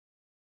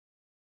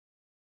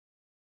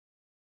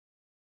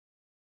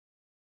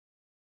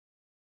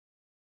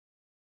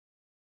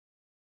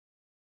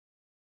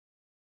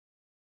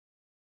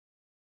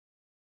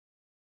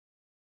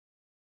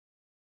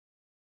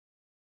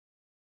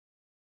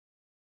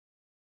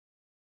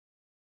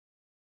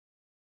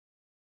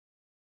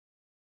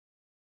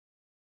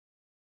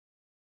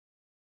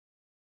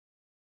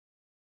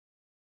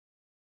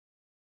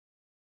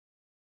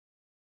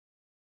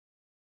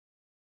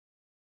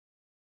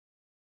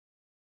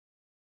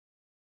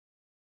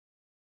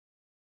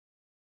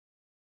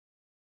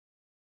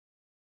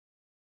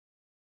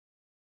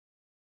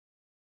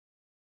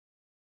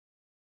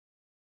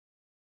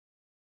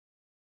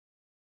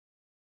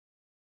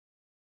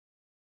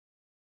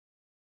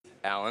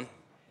Allen,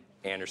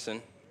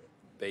 Anderson,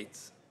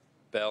 Bates,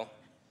 Bell,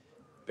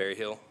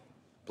 Berryhill,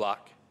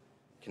 Block,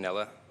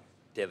 Canella,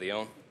 De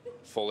Leon,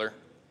 Fuller,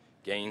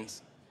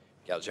 Gaines,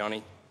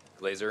 Galgiani,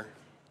 Glazer,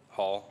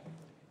 Hall,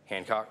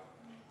 Hancock,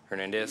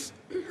 Hernandez,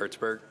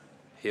 Hertzberg,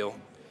 Hill,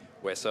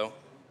 Hueso,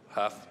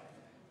 Huff,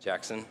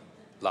 Jackson,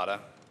 Lada,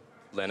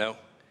 Leno,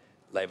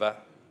 Leyva,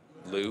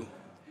 Liu,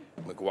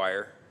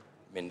 McGuire,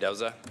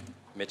 Mendoza,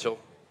 Mitchell,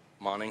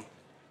 Monning,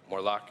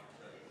 Morlock,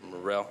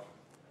 Morrell,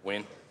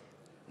 Wynn,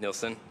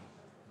 Nilsson,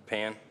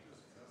 Pan,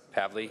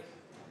 Pavley,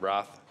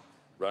 Roth,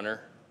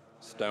 Runner,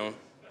 Stone,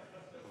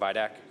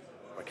 Vidak,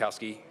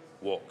 Markowski,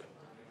 Wolk.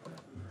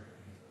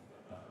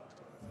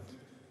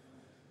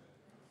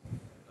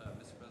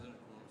 Mr. President,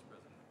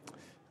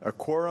 A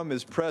quorum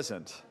is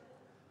present.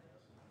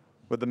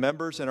 Would the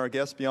members and our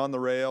guests beyond the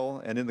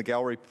rail and in the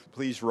gallery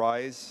please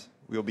rise?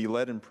 We will be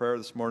led in prayer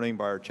this morning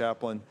by our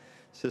chaplain,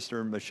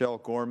 Sister Michelle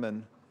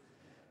Gorman,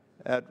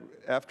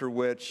 after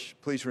which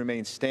please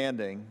remain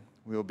standing.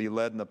 We will be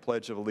led in the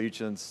Pledge of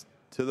Allegiance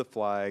to the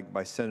flag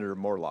by Senator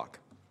Morlock.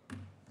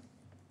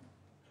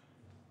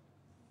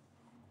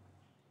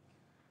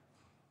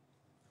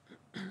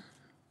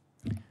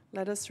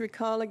 Let us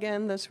recall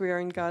again that we are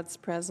in God's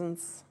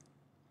presence.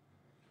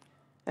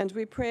 And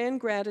we pray in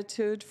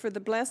gratitude for the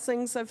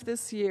blessings of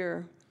this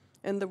year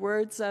in the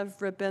words of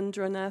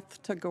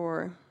Rabindranath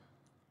Tagore.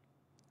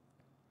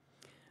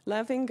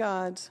 Loving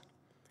God,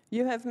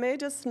 you have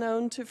made us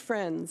known to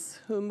friends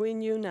whom we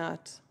knew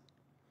not.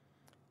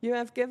 You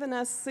have given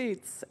us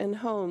seats in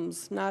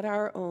homes not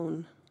our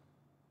own.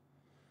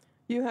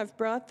 You have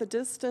brought the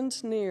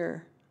distant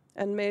near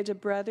and made a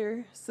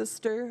brother,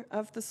 sister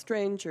of the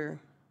stranger.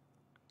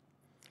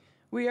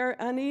 We are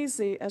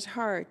uneasy at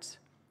heart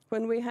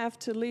when we have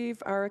to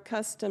leave our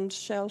accustomed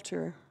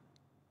shelter.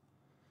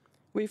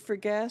 We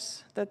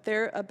forget that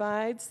there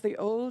abides the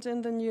old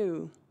and the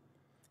new,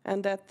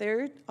 and that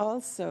there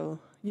also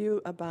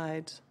you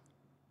abide.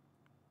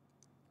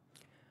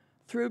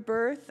 Through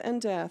birth and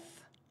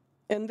death,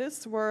 in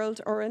this world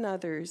or in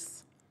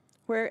others,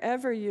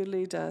 wherever you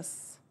lead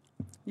us,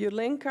 you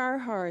link our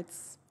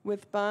hearts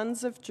with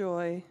bonds of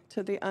joy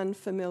to the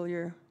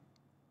unfamiliar.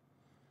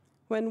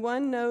 When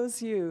one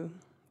knows you,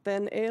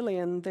 then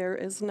alien there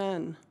is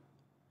none.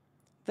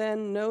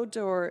 Then no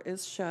door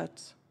is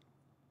shut.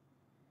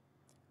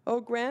 O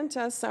grant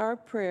us our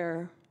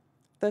prayer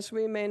that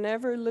we may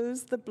never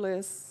lose the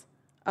bliss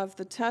of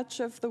the touch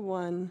of the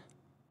one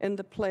in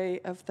the play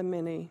of the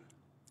many.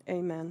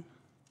 Amen.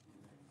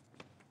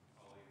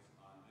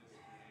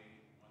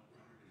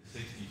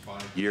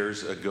 65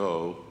 years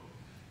ago,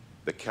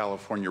 the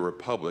California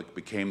Republic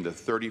became the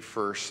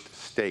 31st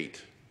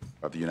state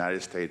of the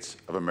United States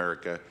of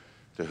America,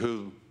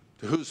 to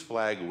whose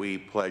flag we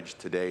pledge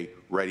today.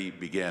 Ready,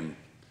 begin.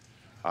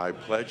 I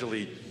pledge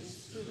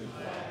allegiance to the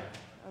flag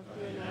of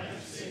the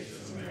United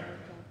States of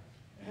America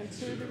and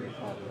to the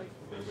republic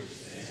for which it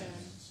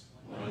stands,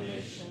 one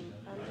nation,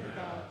 under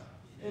God,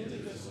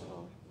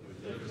 indivisible,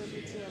 with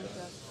liberty and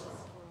justice for all.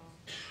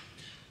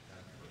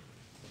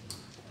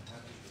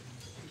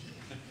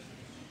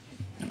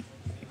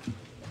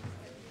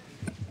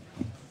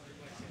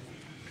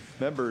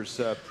 Members,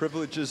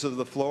 privileges of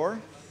the floor.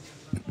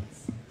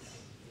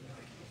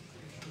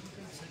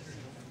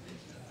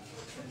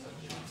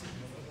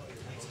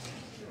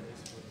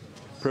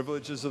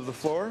 Privileges of the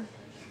floor.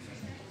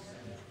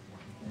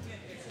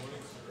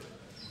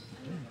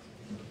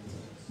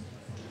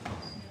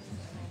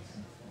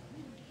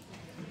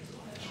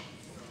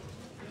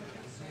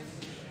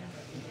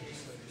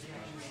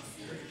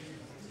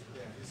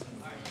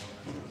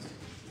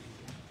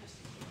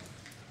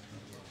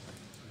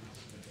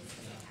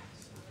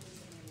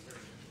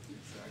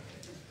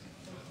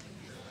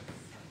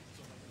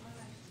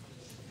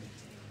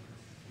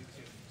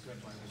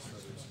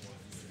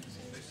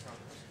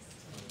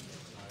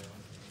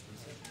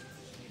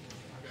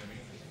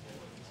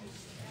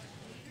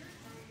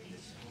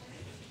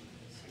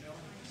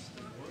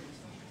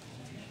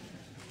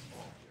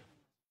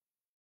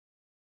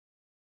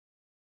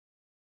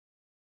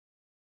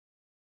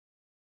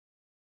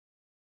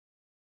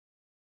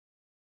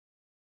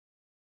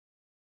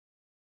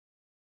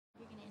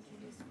 You're going to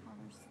introduce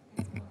former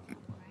Bill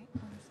Campbell, right?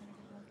 Former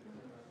Senator Bill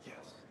Campbell?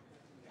 Yes.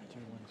 Do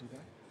you want to do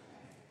that?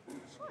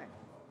 Sure.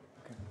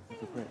 Okay.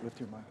 Great. Lift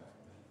your mic.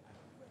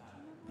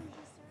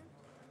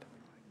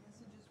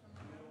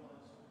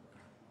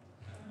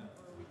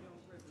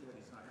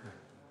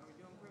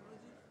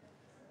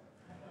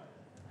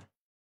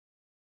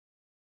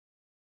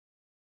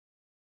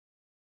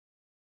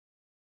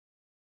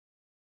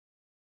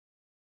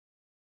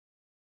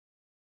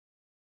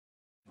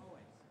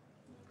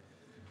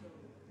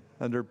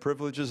 Under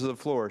privileges of the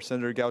floor,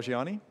 Senator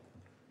Galgiani.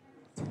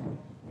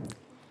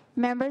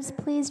 Members,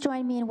 please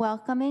join me in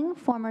welcoming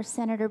former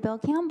Senator Bill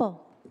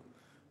Campbell.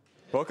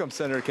 Welcome,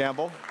 Senator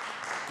Campbell.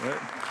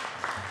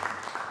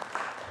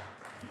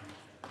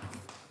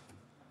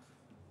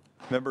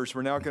 Members,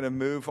 we're now going to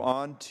move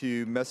on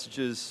to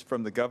messages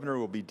from the governor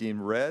will be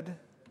deemed read.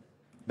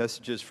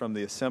 Messages from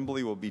the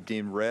assembly will be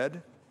deemed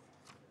read.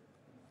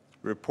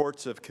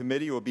 Reports of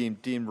committee will be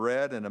deemed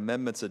read and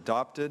amendments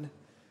adopted.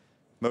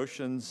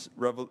 Motions,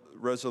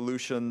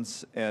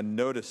 resolutions, and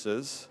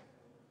notices.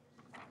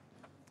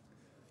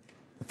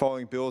 The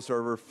following bills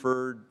are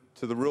referred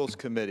to the Rules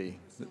Committee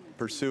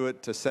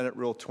pursuant to Senate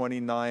Rule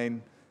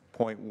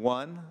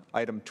 29.1,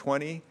 Item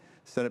 20,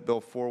 Senate Bill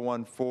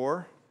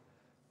 414,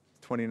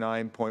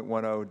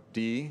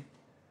 29.10D,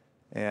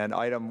 and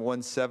Item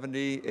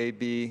 170,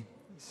 AB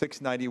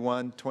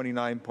 691,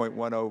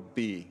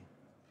 29.10B.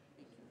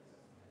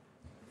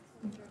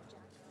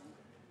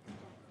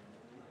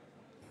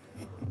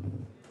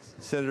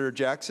 Senator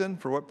Jackson,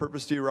 for what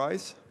purpose do you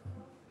rise?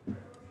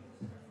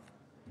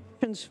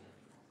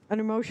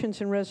 Under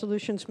motions and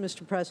resolutions,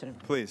 Mr. President.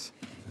 Please.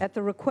 At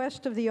the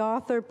request of the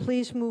author,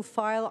 please move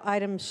file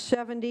item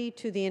 70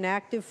 to the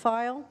inactive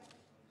file.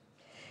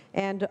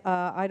 And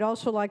I'd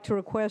also like to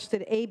request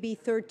that AB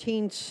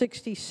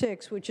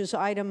 1366, which is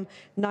item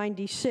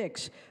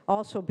 96,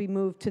 also be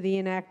moved to the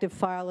inactive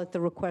file at the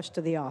request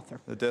of the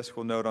author. The desk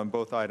will note on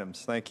both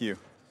items. Thank you.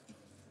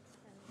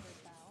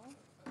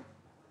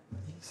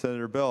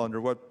 Senator Bell,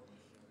 under what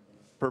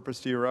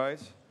purpose do you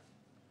rise?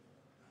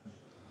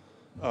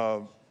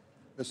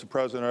 Mr.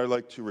 President, I'd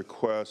like to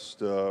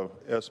request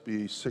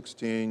SB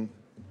 16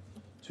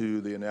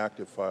 to the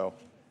inactive file.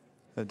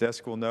 The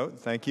desk will note.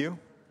 Thank you.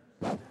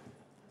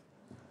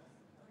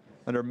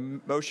 Under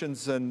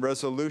motions and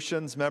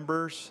resolutions,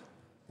 members?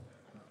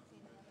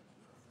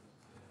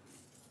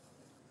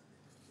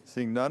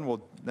 Seeing none,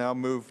 we'll now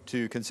move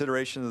to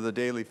consideration of the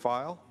daily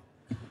file.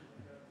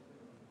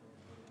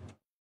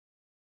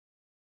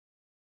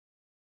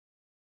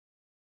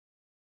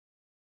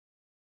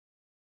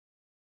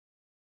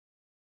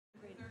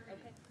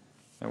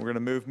 And we're going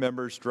to move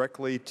members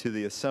directly to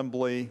the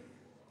Assembly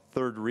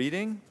third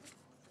reading.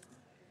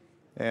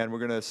 And we're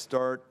going to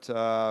start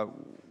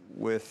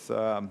with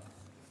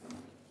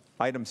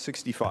item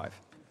 65.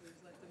 Please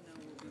let them know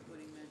we'll be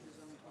putting measures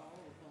on call.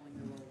 We're calling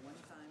the roll one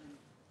time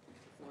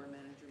before a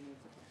manager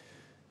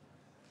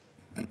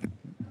moves it.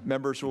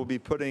 Members will be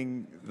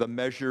putting the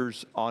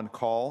measures on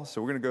call. So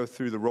we're going to go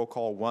through the roll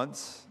call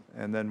once,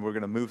 and then we're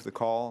going to move the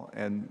call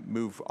and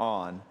move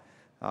on.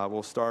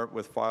 We'll start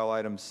with file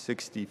item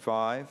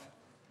 65.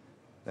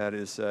 That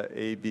is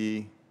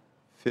AB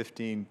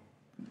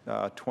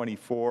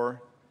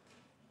 1524.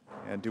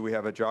 And do we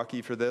have a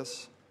jockey for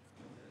this?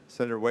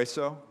 Senator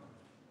Hueso?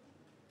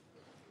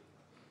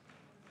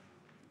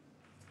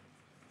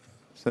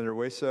 Senator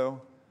Hueso,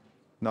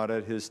 not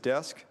at his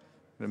desk.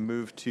 I'm going to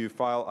move to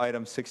file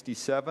item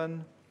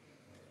 67.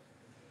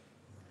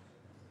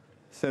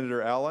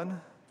 Senator Allen,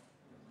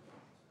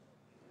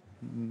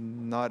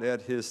 not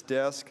at his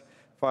desk.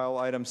 File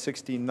item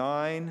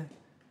 69.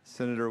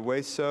 Senator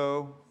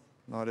Hueso,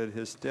 not at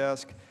his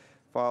desk.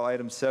 File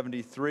item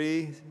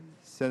 73.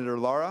 Senator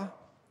Lara.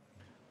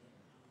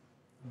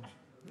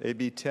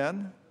 AB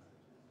 10.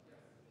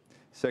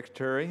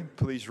 Secretary,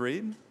 please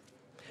read.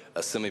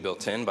 Assembly Bill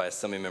 10 by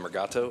Assemblymember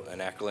Gatto,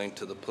 enacting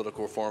to the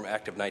Political Reform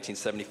Act of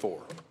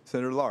 1974.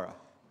 Senator Lara.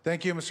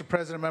 Thank you, Mr.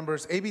 President.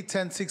 Members, AB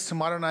 10 seeks to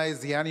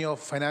modernize the annual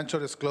financial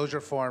disclosure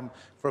form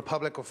for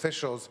public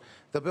officials.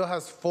 The bill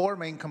has four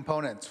main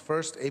components.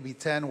 First, AB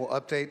 10 will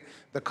update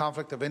the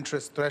conflict of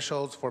interest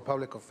thresholds for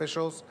public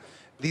officials.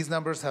 These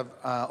numbers have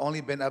only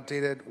been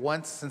updated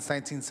once since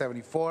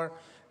 1974.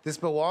 This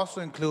bill will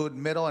also include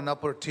middle and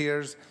upper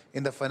tiers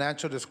in the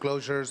financial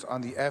disclosures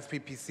on the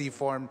FPPC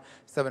Form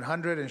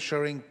 700,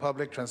 ensuring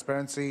public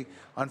transparency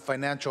on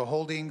financial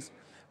holdings.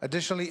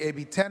 Additionally,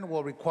 AB 10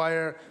 will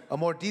require a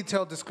more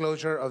detailed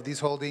disclosure of these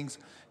holdings,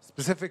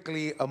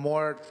 specifically a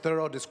more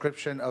thorough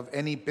description of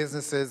any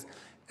businesses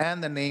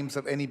and the names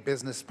of any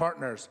business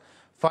partners.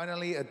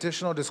 Finally,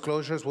 additional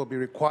disclosures will be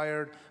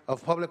required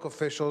of public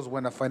officials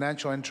when a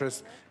financial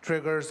interest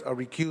triggers a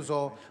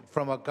recusal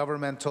from a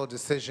governmental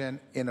decision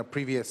in a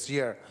previous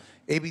year.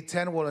 AB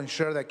 10 will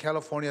ensure that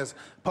California's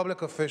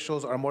public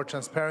officials are more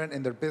transparent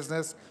in their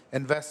business,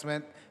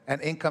 investment, and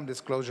income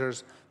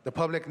disclosures. The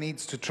public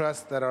needs to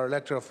trust that our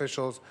elected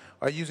officials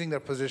are using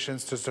their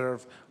positions to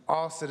serve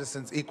all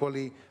citizens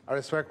equally. I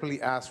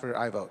respectfully ask for your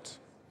aye vote.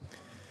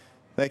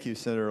 Thank you,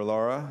 Senator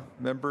Lara.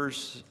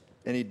 Members,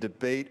 any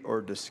debate or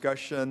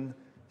discussion?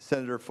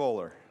 Senator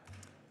Fuller.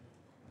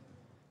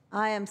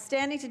 I am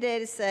standing today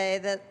to say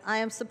that I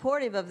am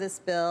supportive of this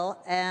bill,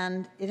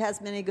 and it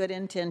has many good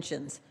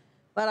intentions.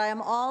 But I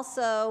am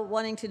also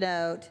wanting to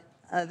note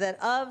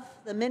that of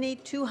the many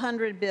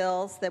 200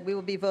 bills that we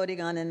will be voting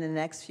on in the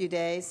next few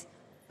days,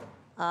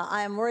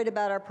 I am worried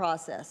about our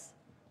process.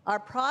 Our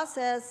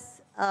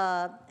process,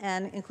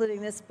 and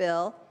including this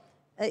bill,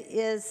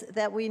 is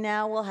that we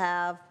now will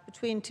have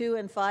between $2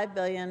 and $5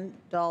 billion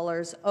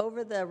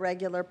over the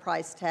regular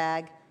price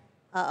tag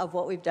of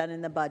what we've done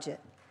in the budget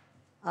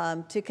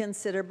to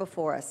consider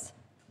before us.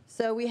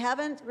 So we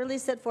haven't really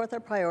set forth our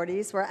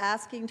priorities. We're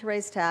asking to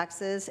raise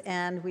taxes,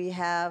 and we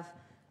have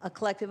a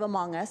collective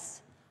among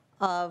us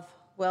of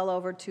well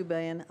over $2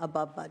 billion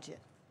above budget.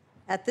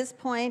 At this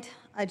point,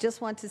 I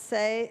just want to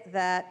say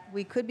that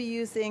we could be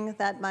using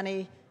that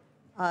money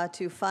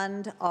to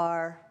fund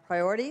our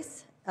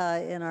priorities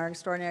in our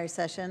extraordinary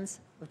sessions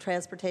of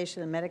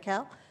transportation and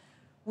Medi-Cal.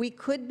 We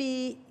could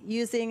be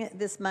using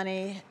this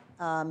money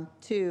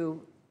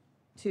to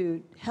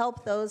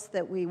help those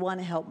that we want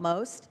to help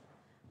most,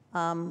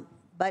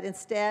 but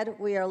instead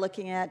we are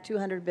looking at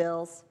 200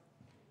 bills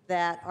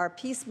that are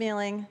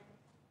piecemealing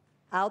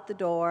out the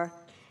door,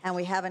 and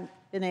we haven't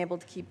been able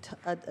to keep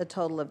a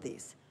total of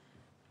these.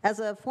 As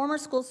a former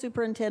school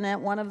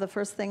superintendent, one of the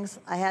first things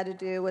I had to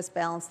do was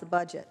balance the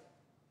budget.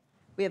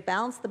 We have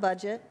balanced the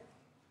budget,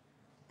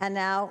 and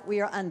now we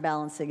are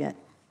unbalancing it.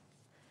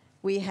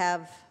 We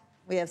have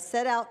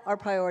set out our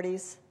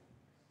priorities,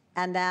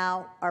 and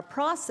now our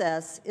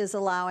process is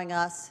allowing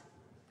us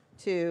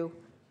to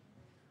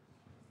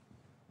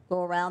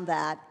go around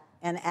that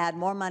and add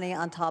more money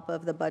on top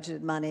of the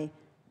budgeted money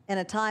in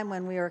a time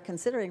when we are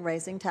considering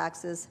raising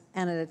taxes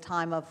and at a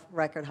time of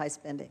record high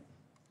spending.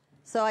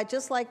 So I'd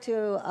just like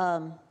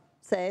to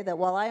say that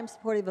while I am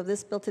supportive of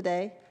this bill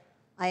today,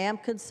 I am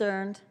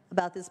concerned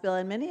about this bill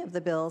and many of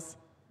the bills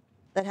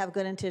that have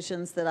good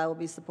intentions that I will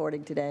be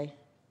supporting today,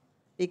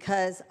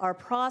 because our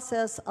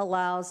process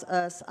allows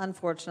us,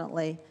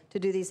 unfortunately, to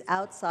do these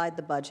outside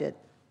the budget,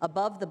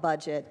 above the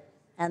budget,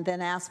 and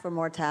then ask for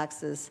more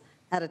taxes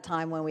at a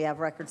time when we have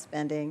record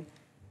spending.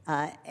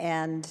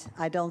 And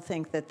I don't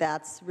think that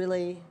that's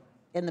really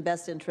in the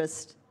best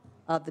interest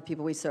of the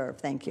people we serve.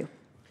 Thank you.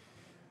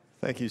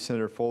 Thank you,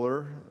 Senator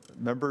Fuller.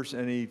 Members,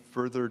 any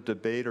further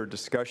debate or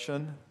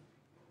discussion?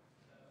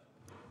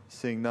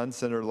 Seeing none,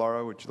 Senator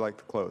Lara, would you like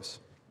to close?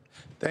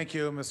 Thank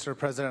you, Mr.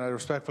 President. I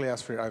respectfully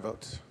ask for your aye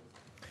vote.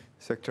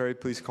 Secretary,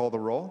 please call the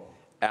roll.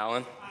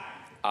 Allen.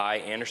 I.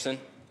 Anderson.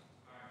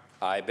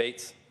 I.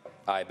 Bates.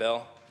 I.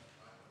 Bell.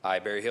 I.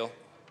 Berryhill.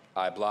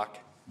 I. Block.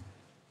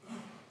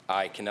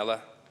 I. Canella.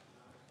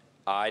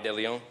 I. De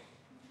Leon.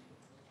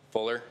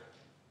 Fuller.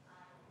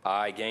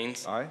 I.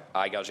 Gaines. Aye.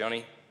 I.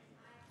 Galgiani.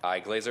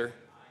 I. Glazer.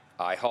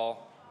 I.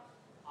 Hall.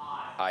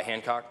 I.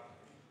 Hancock.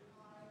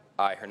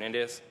 I.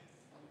 Hernandez.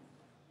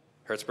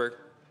 Hertzberg.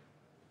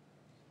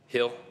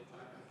 Hill.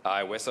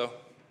 I. Wesso.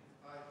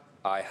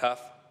 I.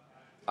 Huff.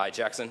 I.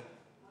 Jackson.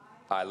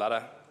 I.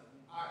 Latta.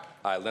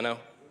 I. Leno.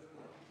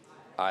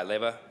 I.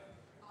 Leva.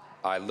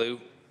 I. Liu.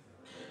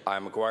 I.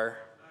 McGuire.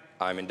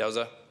 I.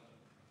 Mendoza.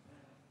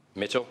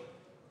 Mitchell.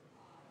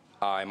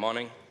 I.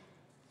 Monning.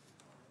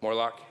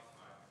 Morlock.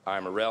 I.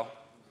 Morrell.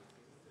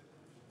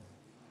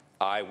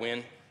 I.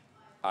 Wynn.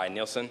 I.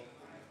 Nielsen.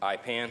 I.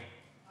 Pan.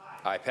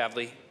 I.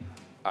 Pavley.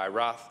 I.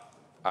 Roth.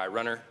 I.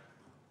 Runner.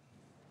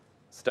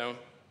 Stone.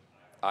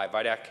 I.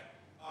 Vidak.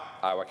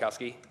 I.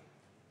 Wachowski.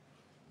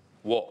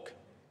 Wolk.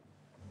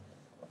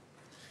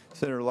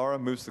 Senator Lara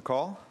moves the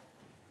call.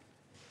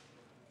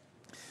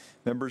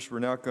 Members, we're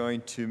now going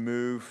to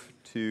move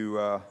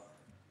to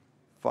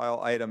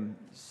file item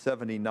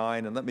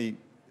 79, and let me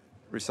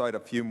recite a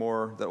few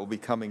more that will be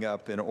coming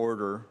up in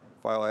order.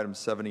 File items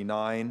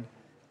 79,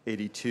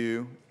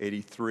 82,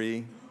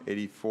 83,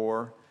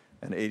 84,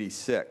 and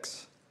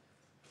 86.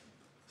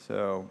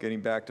 So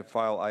getting back to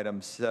file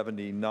item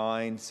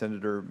 79,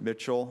 Senator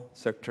Mitchell.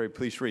 Secretary,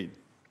 please read.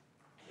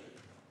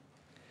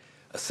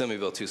 Assembly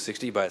Bill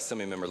 260 by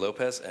Assemblymember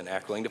Lopez and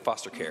accruing to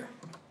foster care.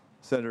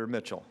 Senator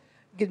Mitchell.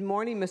 Good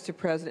morning, Mr.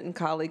 President and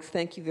colleagues.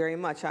 Thank you very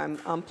much.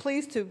 I'm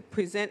pleased to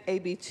present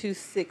AB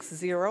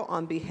 260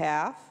 on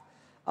behalf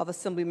of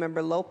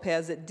Assemblymember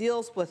Lopez. It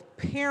deals with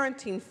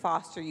parenting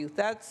foster youth.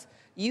 That's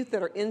youth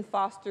that are in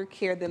foster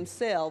care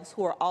themselves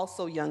who are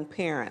also young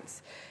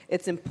parents.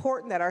 It's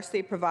important that our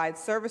state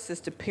provides services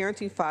to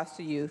parenting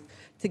foster youth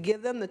to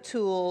give them the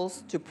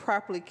tools to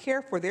properly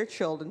care for their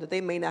children that they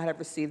may not have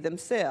received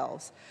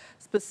themselves.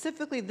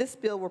 Specifically, this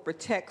bill will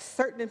protect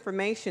certain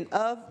information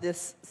of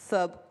this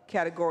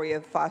subcategory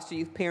of foster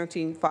youth,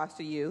 parenting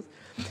foster youth.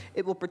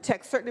 It will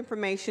protect certain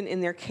information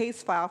in their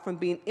case file from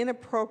being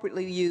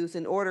inappropriately used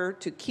in order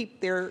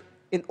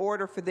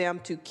for them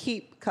to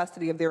keep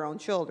custody of their own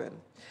children.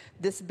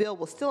 This bill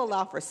will still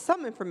allow for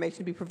some information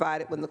to be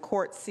provided when the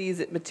court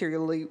sees it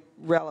materially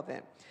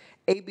relevant.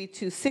 AB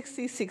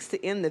 260 seeks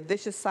to end the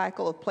vicious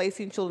cycle of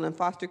placing children in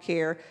foster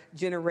care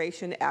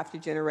generation after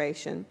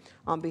generation.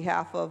 On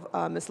behalf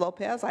of Ms.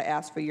 Lopez, I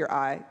ask for your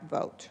aye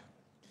vote.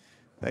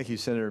 Thank you,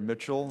 Senator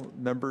Mitchell.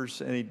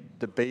 Members, any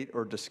debate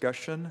or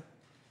discussion?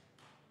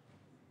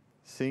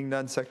 Seeing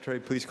none, Secretary,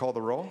 please call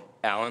the roll.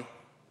 Allen.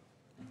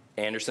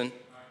 Anderson.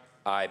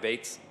 I.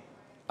 Bates.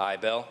 I.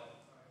 Bell.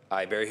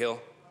 I. Berryhill.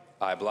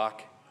 I.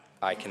 Block.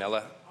 I.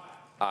 Canella.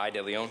 I.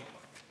 De Leon.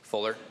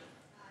 Fuller.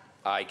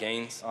 I.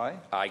 Gaines. Aye.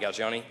 I.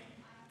 Galgiani.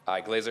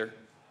 I. Glazer.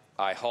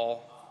 I.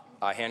 Hall.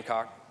 I.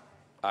 Hancock.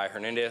 I.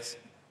 Hernandez.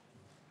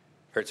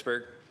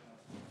 Hertzberg.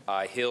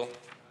 I. Hill.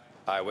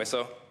 I.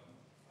 Wesso.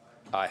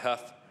 I.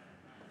 Huff.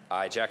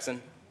 I.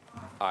 Jackson.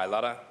 I.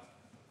 Latta.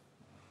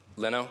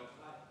 Leno.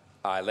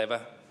 I.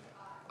 Leva.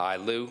 I.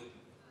 Liu.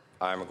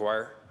 I.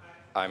 McGuire.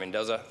 I.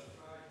 Mendoza.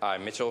 I.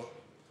 Mitchell.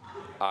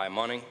 I.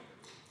 Monning.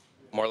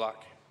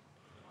 Morlock.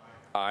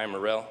 I.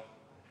 Morrell.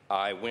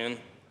 I. Wynn.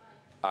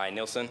 I.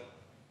 Nielsen.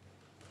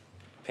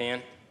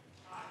 Pan.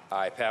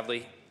 I.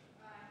 Pavley.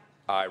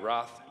 I.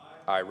 Roth.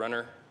 I.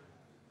 Runner.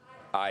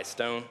 I.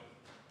 Stone.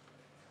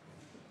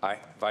 Aye.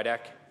 Vidak.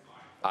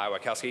 Aye.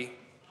 Wachowski.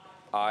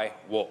 Aye.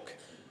 Wolk.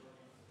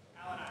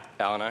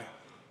 Allen, aye.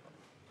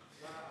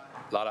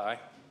 Lotta, aye.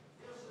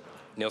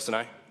 Nielsen,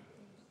 aye.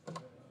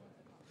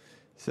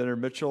 Senator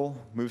Mitchell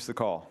moves the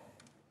call.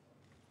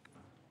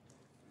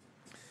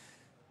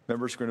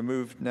 Members are going to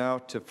move now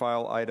to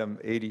file item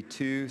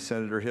 82.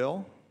 Senator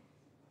Hill.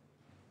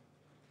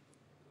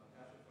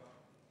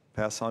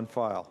 Pass on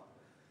file.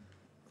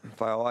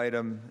 File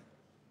item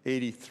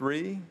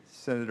 83.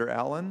 Senator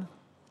Allen.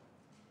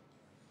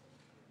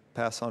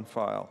 Pass on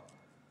file.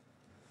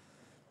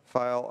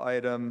 File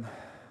item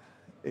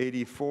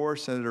 84.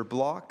 Senator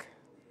Block.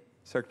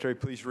 Secretary,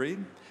 please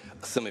read.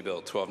 Assembly Bill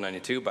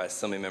 1292 by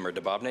Assemblymember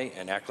DeBobney,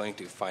 an act relating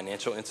to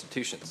financial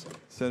institutions.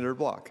 Senator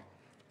Block.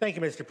 Thank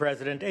you, Mr.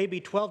 President. AB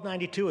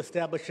 1292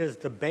 establishes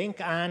the Bank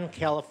on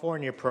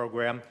California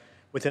program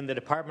within the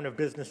Department of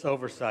Business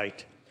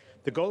Oversight.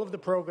 The goal of the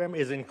program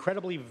is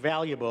incredibly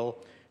valuable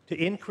to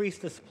increase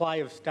the supply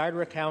of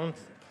starter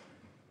accounts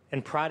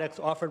and products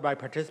offered by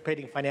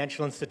participating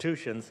financial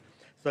institutions,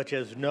 such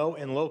as no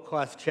and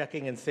low-cost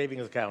checking and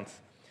savings accounts.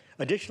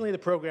 Additionally, the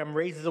program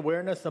raises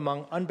awareness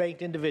among unbanked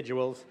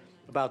individuals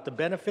about the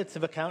benefits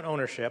of account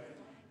ownership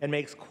and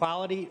makes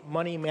quality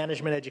money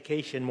management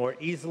education more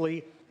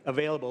easily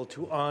available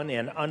to un-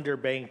 and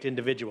underbanked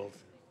individuals.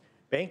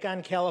 Bank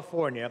on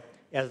California,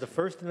 as the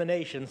first in the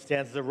nation,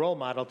 stands as a role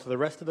model to the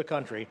rest of the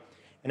country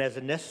and as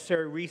a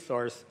necessary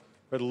resource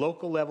for the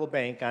local level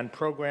bank on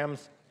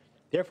programs.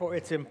 Therefore,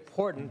 it's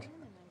important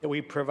that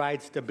we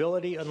provide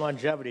stability and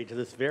longevity to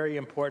this very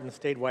important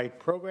statewide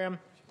program.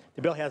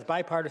 The bill has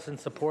bipartisan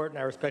support, and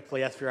I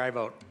respectfully ask for your aye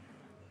vote.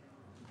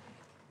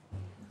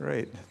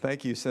 Great.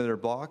 Thank you, Senator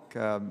Block.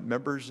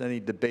 Members,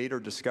 any debate or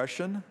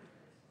discussion?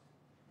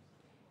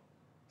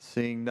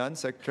 Seeing none,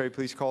 Secretary,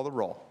 please call the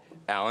roll.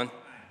 Allen.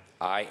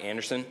 Aye.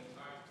 Anderson.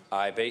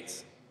 Aye.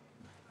 Bates.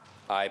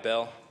 Aye.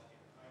 Bell.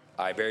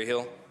 Aye.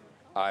 Berryhill.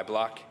 Aye.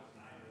 Block.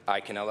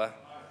 Aye. Cannella.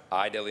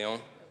 Aye. DeLeon.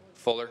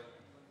 Fuller.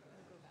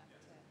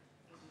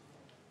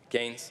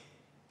 Gaines.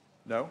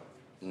 No?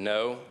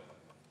 No.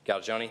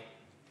 Galgiani.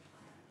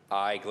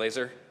 Aye.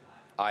 Glazer.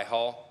 Aye.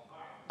 Hall.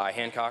 Aye.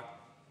 Hancock.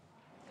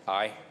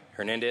 Aye.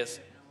 Hernandez.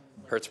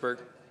 Hertzberg.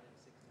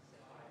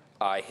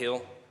 Aye.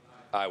 Hill.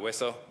 Aye.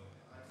 Wisso.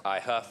 Aye.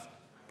 Huff.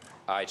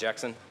 Aye.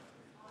 Jackson.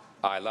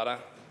 Aye. Lotta.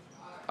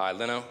 Aye.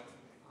 Leno.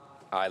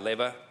 Aye.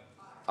 Leyva.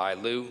 Aye.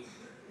 Liu.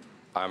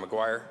 Aye.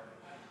 McGuire.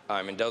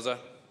 Aye. Mendoza.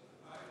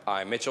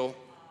 Aye. Mitchell.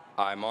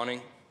 Aye.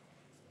 Monning.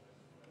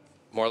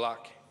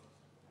 Morlock.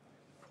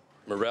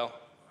 Morrell.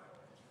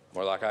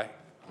 Morlock, aye.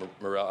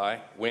 Morrell, aye.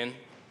 Wynn.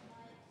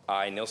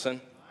 Aye. Nielsen.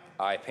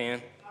 Aye.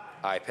 Pan.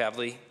 Aye.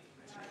 Pavley.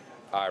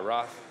 Aye.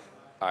 Roth.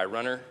 Aye.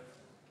 Runner.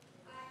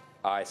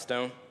 Aye.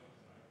 Stone.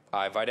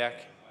 Aye. Vidak.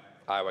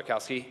 Aye.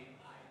 Wachowski.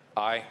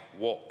 Aye.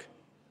 Wolk.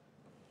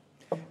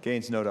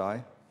 Gaines, no to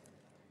aye.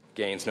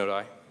 Gaines, no to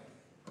aye.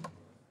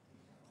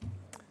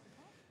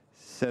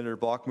 Senator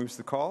Block moves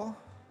the call.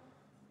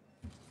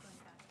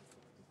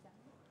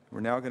 We're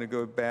now going to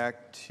go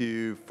back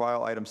to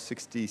file item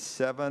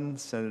 67.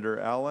 Senator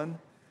Allen.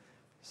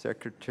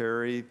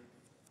 Secretary,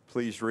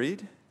 please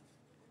read.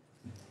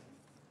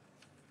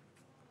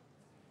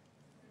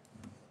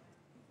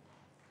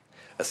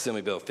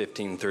 Assembly Bill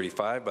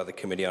 1535 by the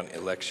Committee on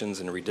Elections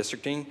and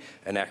Redistricting,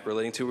 an act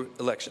relating to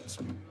elections.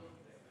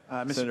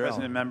 Mr. Senator President,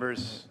 Allen.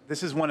 members,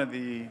 this is one of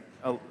the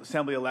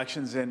Assembly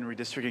Elections and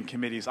Redistricting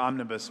Committee's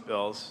omnibus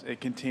bills.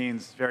 It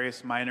contains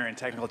various minor and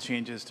technical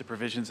changes to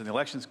provisions in the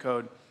Elections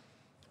Code.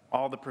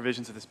 All the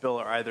provisions of this bill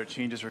are either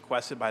changes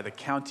requested by the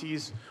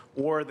counties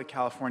or the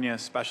California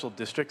Special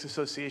Districts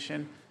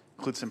Association,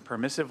 includes some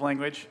permissive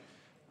language.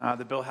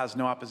 The bill has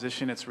no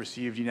opposition. It's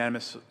received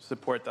unanimous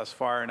support thus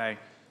far, and I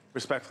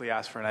respectfully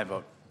ask for an aye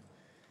vote.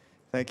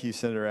 Thank you,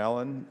 Senator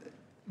Allen.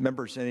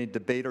 Members, any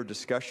debate or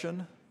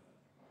discussion?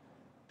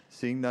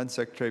 Seeing none,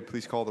 Secretary,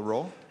 please call the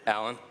roll.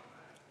 Allen.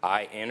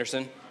 Aye.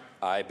 Anderson.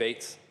 Aye.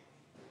 Bates.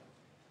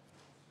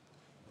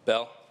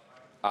 Bell.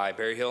 Aye.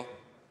 Berryhill.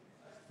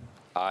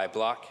 Aye.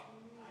 Block.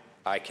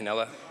 Aye.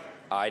 Cannella.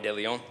 Aye.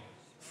 DeLeon.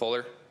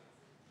 Fuller.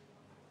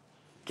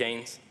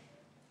 Gaines.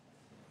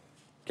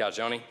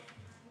 Galgiani.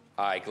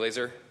 Aye.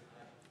 Glazer.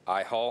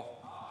 Aye.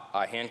 Hall.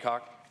 Aye.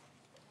 Hancock.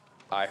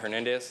 Aye.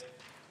 Hernandez.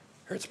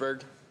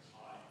 Hertzberg.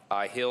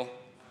 Aye. Hill.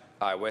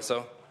 Aye.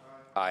 Wisso.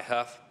 Aye.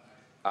 Huff.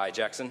 Aye.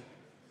 Jackson.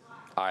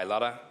 Aye.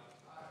 Lotta.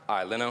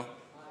 Aye. Leno.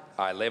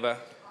 Aye. Leyva.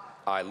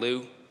 Aye.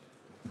 Liu.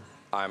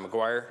 Aye.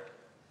 McGuire.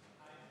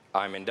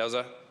 Aye.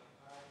 Mendoza.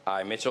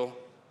 Aye. Mitchell.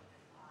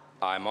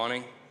 Aye.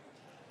 Monning.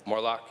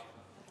 Morlock.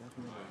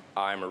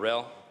 Aye.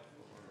 Morrell.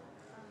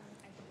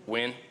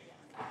 Wynn.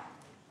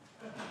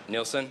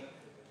 Nielsen.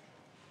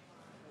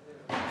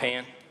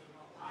 Pan.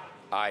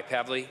 Aye.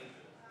 Pavley.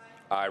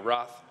 Aye.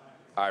 Roth.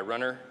 Aye.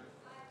 Runner.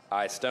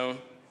 Aye. Stone.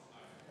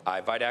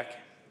 Aye. Vidak.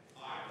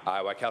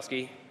 Aye.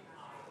 Wachowski.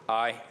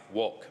 Aye.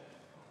 Wolk.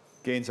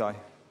 Gaines, aye.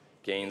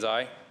 Gaines,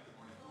 aye.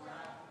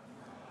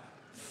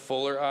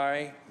 Fuller,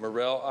 aye.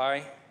 Morrell,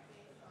 aye.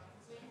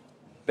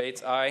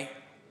 Bates, aye.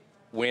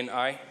 Wynn,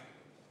 aye.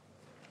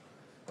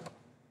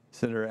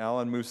 Senator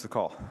Allen moves the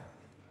call.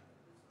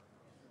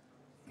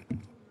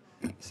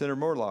 Senator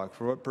Morlock,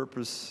 for what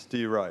purpose do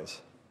you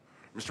rise?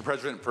 Mr.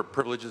 President, for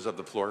privileges of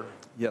the floor.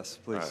 Yes,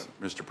 please.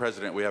 Mr.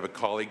 President, we have a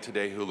colleague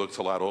today who looks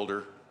a lot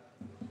older,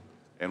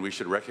 and we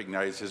should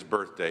recognize his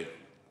birthday,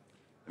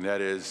 and that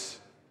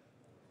is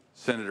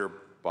Senator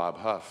Bob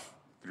Huff.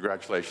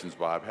 Congratulations,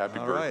 Bob. Happy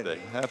birthday.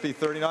 Right. Happy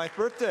 39th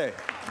birthday.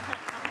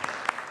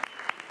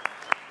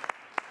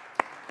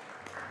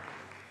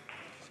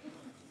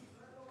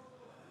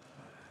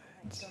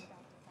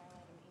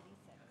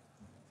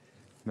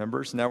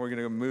 Members, now we're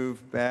going to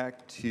move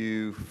back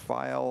to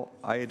file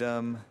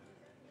item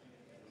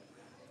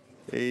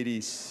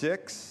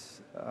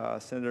 86.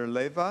 Senator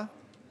Leyva?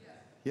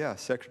 Yeah,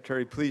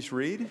 Secretary, please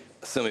read.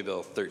 Assembly Bill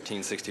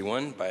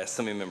 1361 by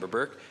Assemblymember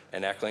Burke,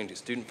 enacting to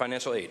student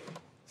financial aid.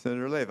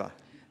 Senator Leyva.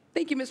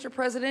 Thank you, Mr.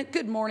 President.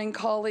 Good morning,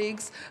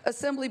 colleagues.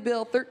 Assembly Bill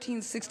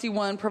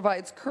 1361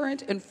 provides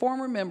current and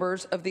former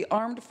members of the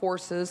armed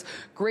forces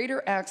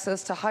greater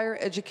access to higher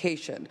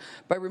education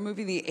by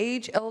removing the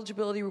age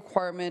eligibility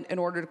requirement in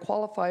order to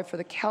qualify for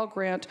the Cal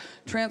Grant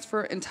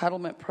Transfer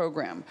Entitlement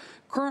Program.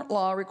 Current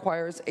law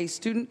requires a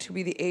student to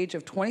be the age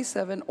of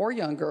 27 or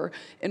younger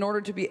in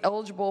order to be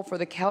eligible for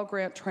the Cal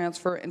Grant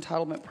Transfer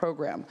Entitlement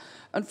Program.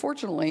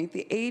 Unfortunately,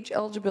 the age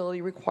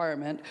eligibility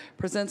requirement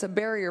presents a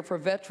barrier for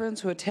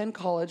veterans who attend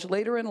college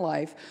later in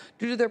life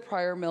due to their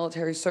prior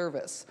military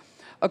service.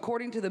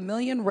 According to the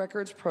Million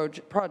Records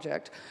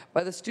Project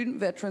by the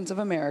Student Veterans of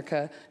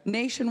America,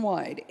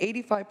 nationwide,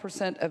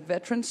 85% of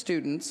veteran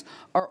students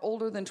are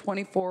older than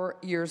 24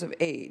 years of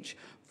age.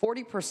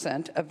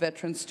 40% of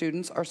veteran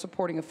students are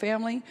supporting a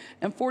family,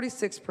 and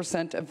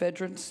 46% of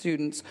veteran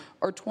students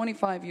are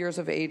 25 years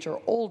of age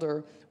or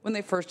older when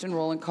they first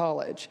enroll in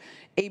college.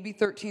 AB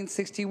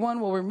 1361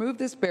 will remove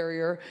this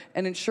barrier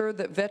and ensure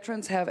that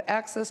veterans have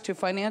access to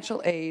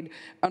financial aid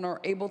and are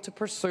able to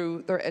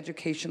pursue their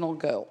educational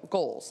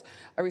goals.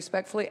 I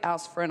respectfully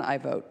ask for an aye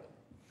vote.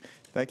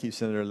 Thank you,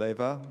 Senator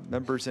Leyva.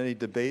 Members, any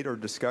debate or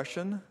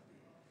discussion?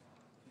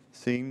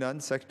 Seeing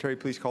none, Secretary,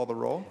 please call the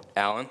roll.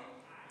 Allen.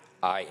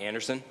 I.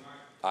 Anderson.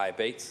 I.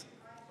 Bates.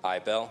 I.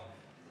 Bell.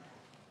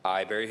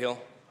 I.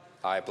 Berryhill.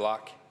 I.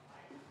 Block.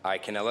 I.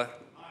 Cannella.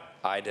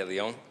 I. De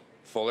Leon.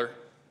 Fuller.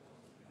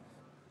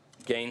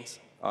 Gaines.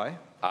 Aye.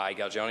 I.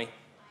 Galgioni.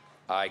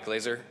 I.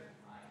 Glazer.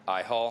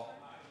 I. Hall.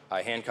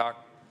 I.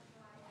 Hancock.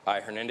 I.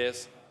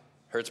 Hernandez.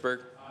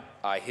 Hertzberg.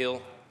 I.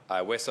 Hill.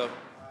 I. Wesso.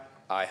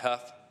 I.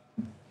 Huff.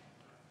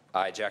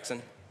 I.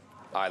 Jackson.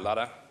 I.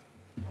 Lada.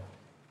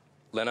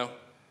 Leno.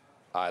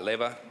 I.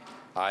 Leyva.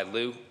 I.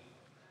 Liu.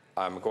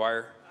 I.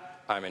 McGuire.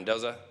 I.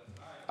 Mendoza.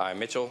 I.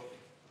 Mitchell.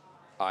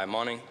 I.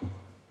 Monning.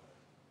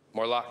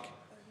 Morlock.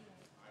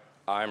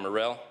 I.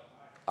 Morrell.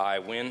 I.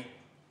 Wynn.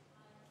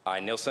 I.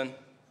 Nilsson.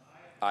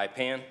 I.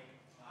 Pan.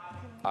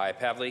 I.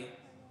 Pavley.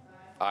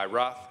 I.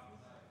 Roth.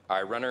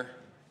 I. Runner.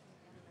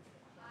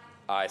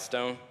 I.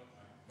 Stone.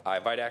 I.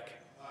 Vidak.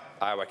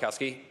 I.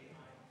 Wachowski.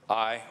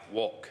 I.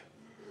 Wolk.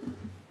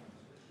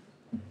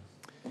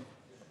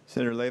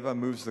 Senator Leyva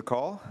moves the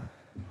call.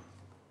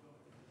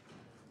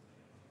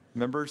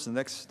 Members, the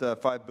next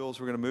 5 bills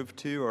we're going to move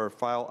to are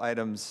file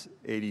items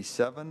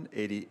 87,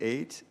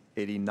 88,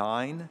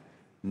 89,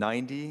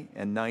 90,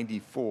 and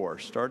 94.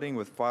 Starting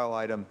with file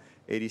item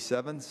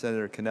 87,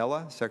 Senator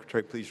Cannella.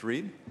 Secretary, please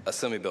read.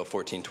 Assembly Bill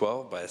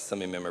 1412 by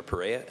Assemblymember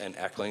Perea and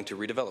Ackling to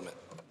redevelopment.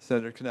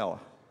 Senator Cannella.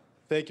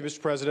 Thank you, Mr.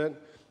 President.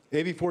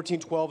 AB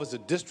 1412 is a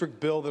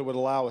district bill that would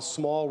allow a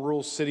small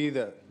rural city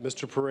that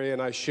Mr. Perea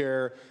and I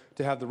share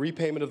to have the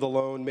repayment of the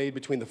loan made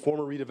between the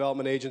former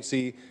redevelopment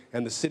agency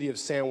and the city of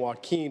San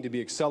Joaquin to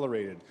be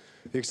accelerated.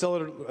 The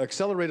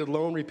accelerated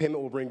loan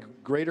repayment will bring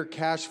greater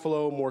cash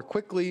flow more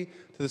quickly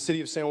to the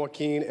city of San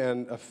Joaquin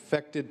and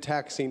affected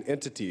taxing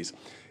entities.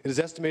 It is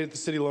estimated the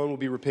city loan will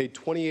be repaid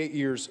 28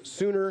 years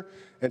sooner,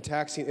 and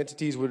taxing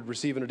entities would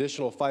receive an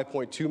additional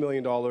 $5.2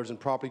 million in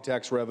property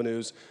tax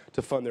revenues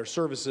to fund their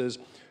services.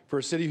 For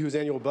a city whose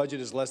annual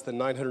budget is less than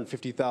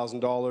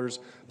 $950,000,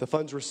 the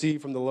funds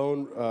received from the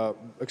loan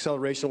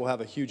acceleration will have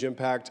a huge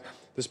impact.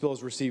 This bill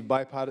has received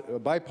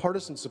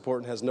bipartisan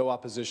support and has no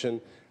opposition.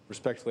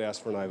 Respectfully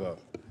ask for an aye vote.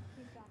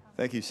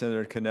 Thank you,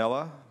 Senator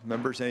Cannella.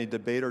 Members, any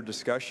debate or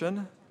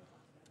discussion?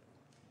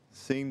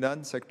 Seeing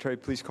none, Secretary,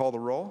 please call the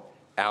roll.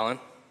 Allen.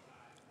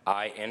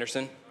 I.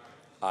 Anderson.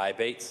 I.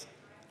 Bates.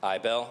 I.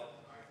 Bell.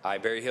 I.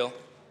 Berryhill.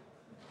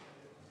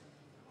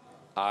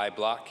 I.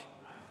 Block.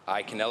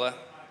 I. Cannella.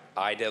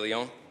 I. De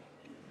Leon.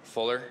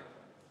 Fuller.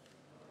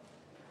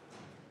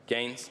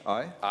 Gaines.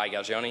 Aye. I.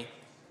 Galgioni.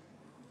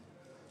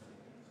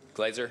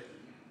 Glazer.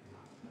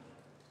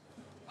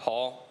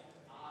 Hall.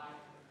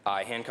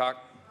 I. Hancock.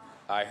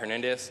 I.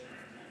 Hernandez.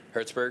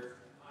 Hertzberg.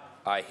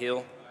 I.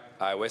 Hill.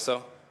 I.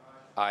 Wesso.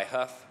 I.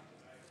 Huff.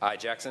 I.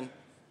 Jackson.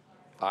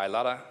 I.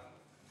 Lada.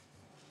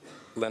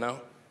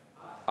 Leno.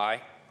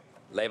 I.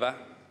 Leyva.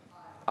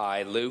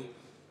 I. Liu.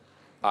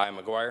 I.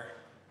 McGuire.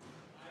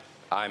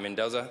 I.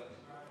 Mendoza.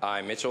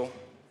 I. Mitchell.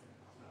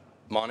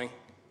 Monning.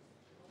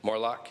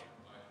 Morlock.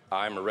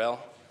 I. Morrell.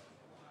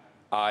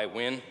 I.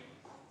 Wynn.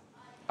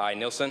 I.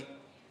 Nilsson.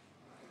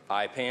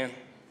 I. Pan.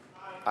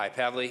 I.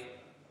 Pavley.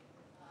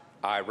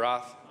 I.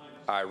 Roth.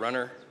 I.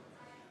 Runner.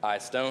 I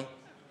Stone.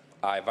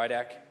 I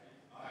Vidak.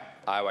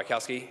 I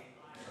Wachowski.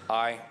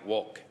 I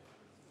Wolk.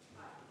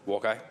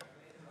 Wolk, aye.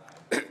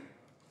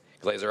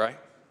 Glazer, aye.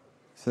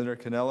 Senator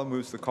Cannella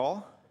moves the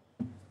call.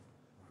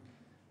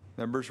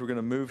 Members, we're going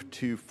to move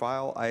to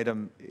file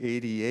item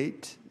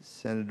 88,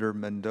 Senator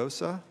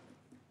Mendoza.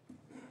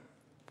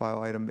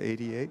 File item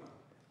 88,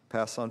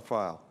 pass on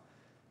file.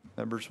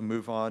 Members will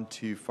move on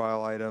to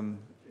file item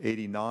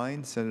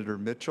 89, Senator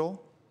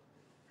Mitchell.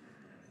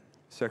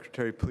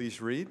 Secretary,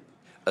 please read.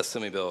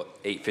 Assembly Bill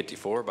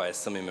 854 by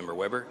Assemblymember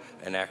Weber,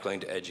 enacting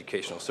to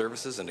educational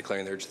services and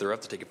declaring the urge thereof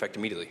to take effect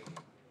immediately.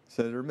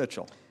 Senator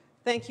Mitchell.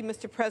 Thank you,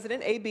 Mr.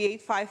 President. AB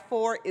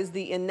 854 is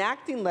the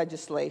enacting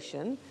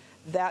legislation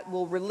that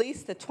will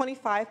release the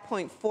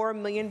 $25.4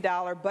 million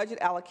budget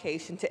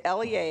allocation to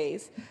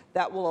LEAs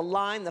that will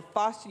align the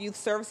Foster Youth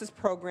Services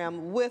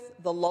Program with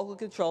the local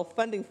control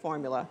funding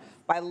formula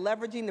by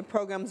leveraging the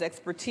program's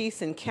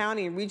expertise in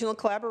county and regional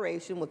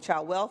collaboration with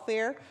child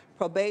welfare,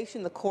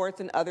 probation, the courts,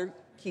 and other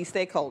key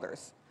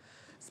stakeholders.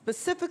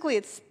 Specifically,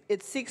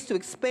 it seeks to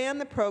expand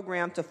the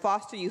program to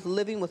foster youth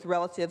living with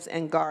relatives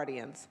and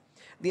guardians.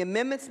 The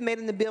amendments made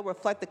in the bill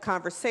reflect the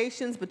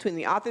conversations between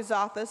the author's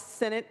office,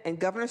 Senate, and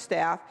governor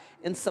staff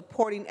in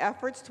supporting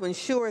efforts to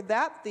ensure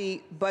that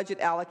the budget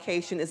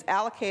allocation is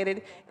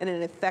allocated in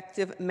an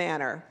effective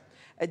manner.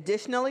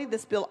 Additionally,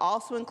 this bill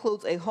also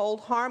includes a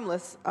hold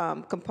harmless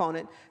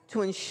component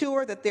to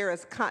ensure that there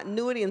is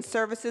continuity in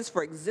services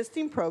for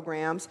existing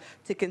programs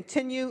to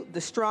continue the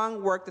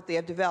strong work that they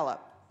have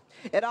developed.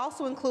 It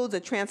also includes a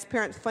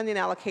transparent funding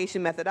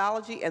allocation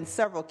methodology and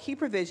several key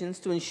provisions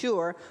to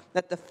ensure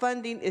that the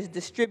funding is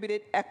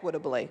distributed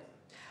equitably.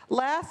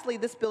 Lastly,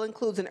 this bill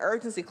includes an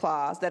urgency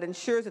clause that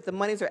ensures that the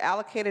monies are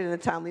allocated in a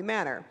timely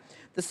manner.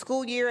 The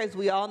school year, as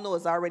we all know,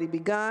 has already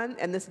begun,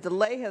 and this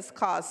delay has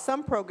caused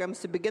some programs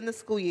to begin the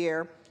school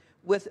year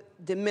with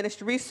diminished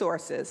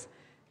resources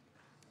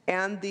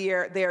and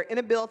their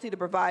inability to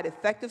provide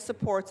effective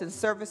supports and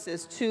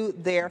services to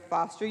their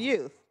foster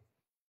youth.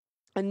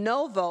 A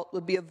no vote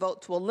would be a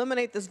vote to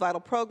eliminate this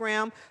vital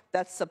program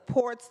that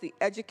supports the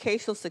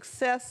educational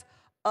success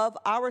of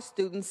our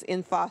students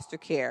in foster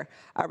care.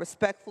 I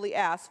respectfully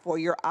ask for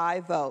your aye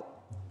vote.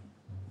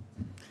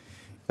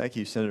 Thank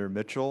you, Senator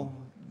Mitchell.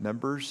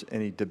 Members,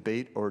 any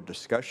debate or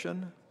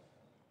discussion?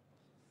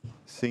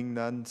 Seeing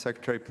none,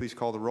 Secretary, please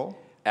call the roll.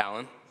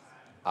 Allen.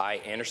 I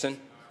Anderson.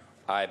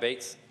 I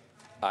Bates.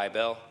 I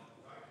Bell.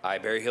 I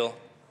Berryhill.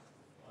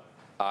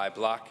 I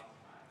Block.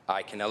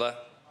 I Cannella.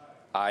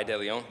 I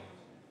DeLeon.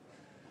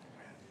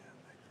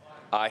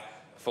 I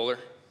Fuller.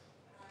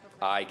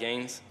 I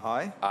Gaines.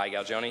 Aye. I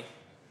Galgioni.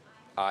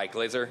 I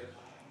Glazer.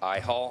 I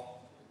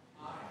Hall.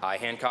 I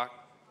Hancock.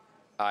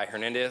 I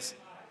Hernandez.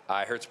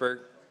 I Hertzberg.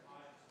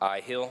 I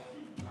Hill.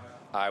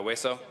 I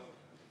Hueso.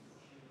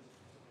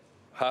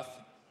 Huff.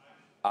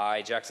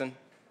 I Jackson.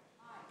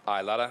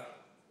 I Lara.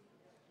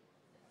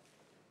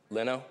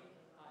 Leno.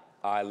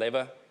 I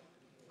Leva.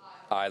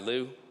 I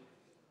Liu.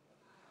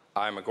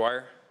 I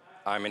McGuire.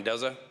 I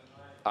Mendoza.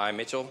 I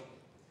Mitchell.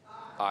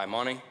 I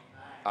Monning.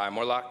 I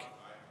Morlock.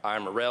 I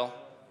Morrell.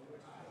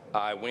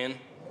 I Wynn.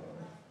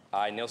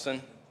 I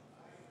Nielsen.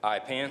 I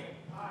Pan.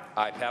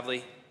 I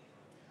Pavley.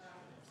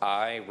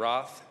 I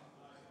Roth.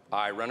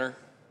 I Runner.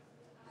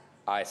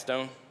 I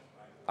Stone.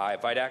 I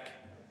Vidak.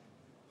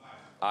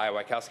 I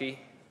Wachowski.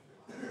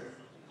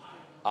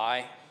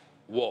 I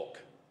Wolk.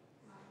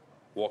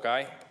 Wolk,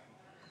 aye.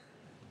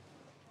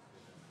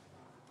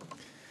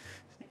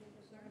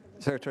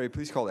 Secretary,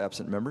 please call the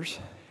absent members.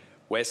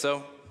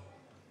 Hueso.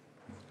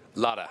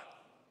 Lara.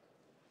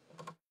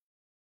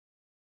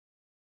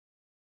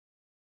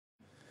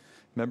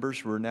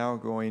 Members, we're now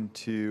going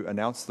to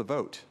announce the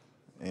vote.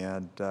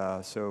 And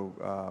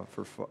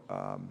for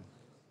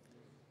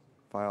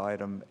file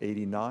item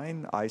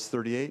 89, ayes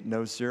 38,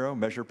 noes 0,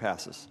 measure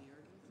passes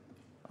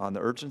on the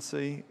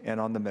urgency and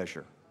on the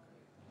measure.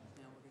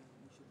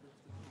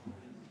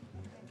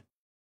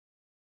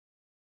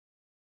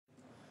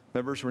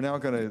 Members, we're now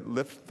going to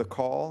lift the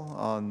call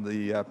on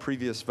the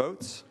previous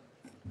votes.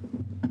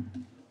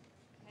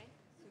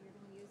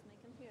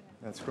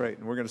 That's great.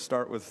 And we're going to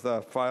start with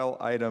file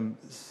item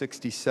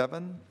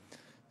 67.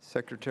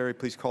 Secretary,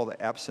 please call the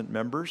absent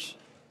members.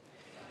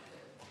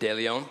 De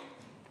Leon.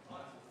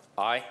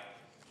 Aye.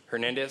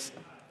 Hernandez.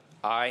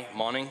 Aye.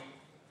 Monning.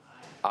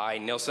 Aye.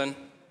 Nielsen.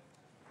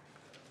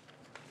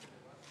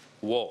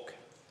 Wolk.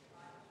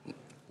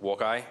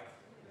 Wolk, aye.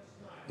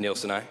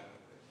 Nielsen, aye.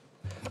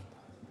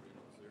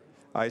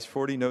 Ayes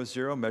 40, noes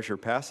 0, measure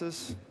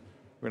passes.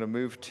 We're going to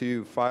move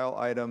to file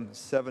item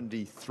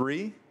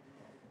 73.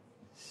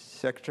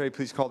 Secretary,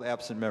 please call the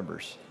absent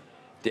members.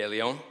 De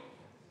Leon.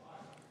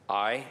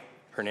 Aye.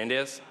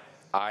 Hernandez.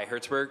 Aye.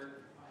 Hertzberg.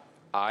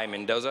 Aye.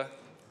 Mendoza.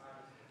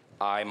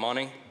 Aye.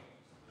 Monning.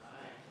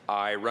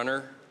 Aye.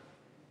 Runner.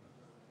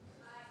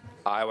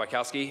 Aye.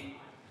 Wachowski.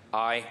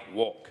 Aye.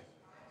 Wolk.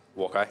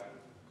 Wolk, aye.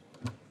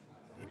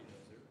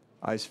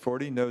 Ayes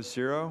 40, noes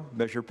 0,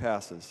 measure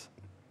passes.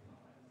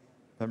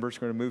 Members,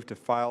 are going to move to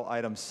file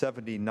item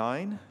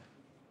 79.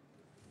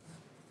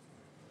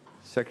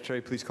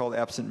 Secretary, please call the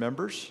absent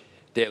members.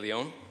 De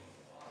Leon.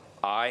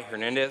 I,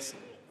 Hernandez.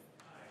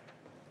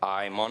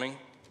 I, Monning.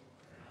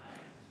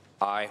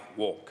 I,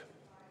 Wolk.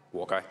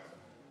 Wolk, aye.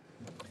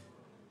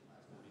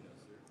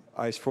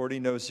 Ayes 40,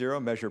 no 0.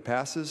 Measure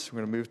passes. We're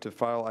going to move to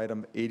file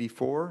item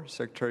 84.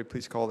 Secretary,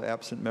 please call the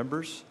absent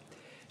members.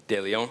 De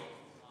Leon.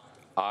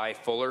 I,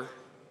 Fuller.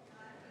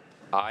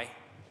 I,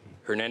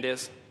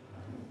 Hernandez.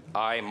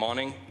 I,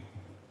 Monning.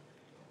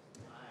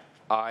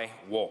 I,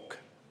 Wolk.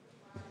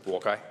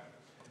 Wolk, aye.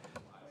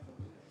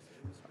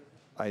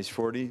 Ayes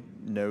 40,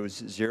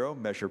 noes 0.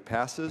 Measure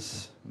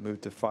passes. Move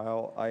to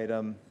file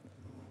item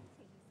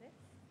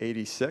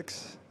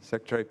 86.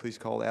 Secretary, please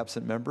call the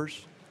absent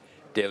members.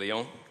 De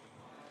Leon.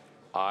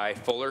 I,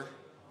 Fuller.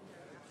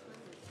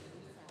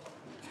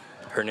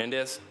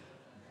 Hernandez.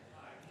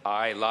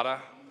 I,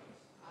 Lara.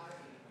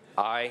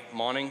 I,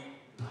 Monning.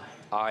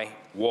 I,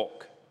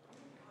 Wolk.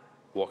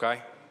 Wolk,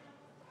 aye.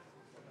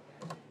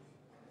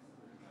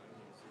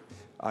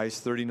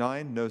 Ayes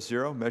 39, no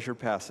 0. Measure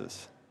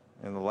passes.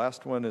 And the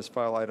last one is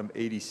file item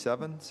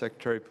 87.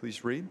 Secretary,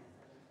 please read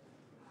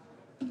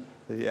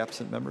the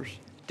absent members.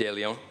 De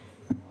Leon.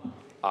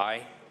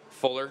 I,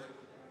 Fuller.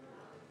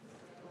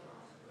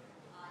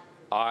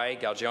 I,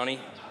 Galgiani.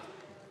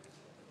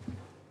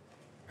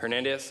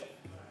 Hernandez.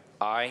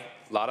 I,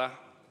 Lara.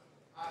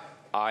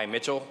 I,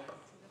 Mitchell.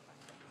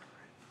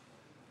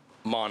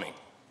 Monning.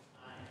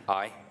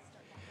 I.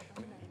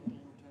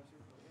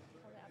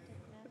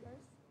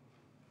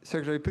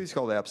 Secretary, please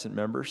call the absent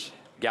members.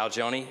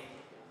 Galgiani.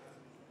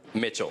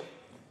 Mitchell.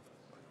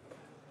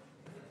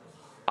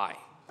 Aye.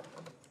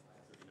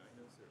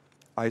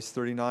 Ayes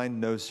 39,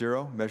 no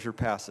 0. Measure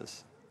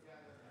passes.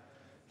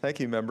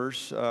 Thank you,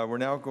 members. We're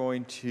now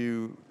going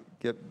to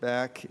get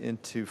back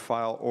into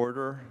file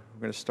order.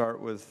 We're going to start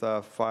with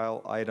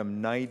file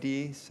item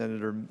 90.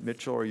 Senator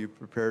Mitchell, are you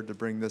prepared to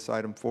bring this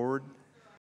item forward?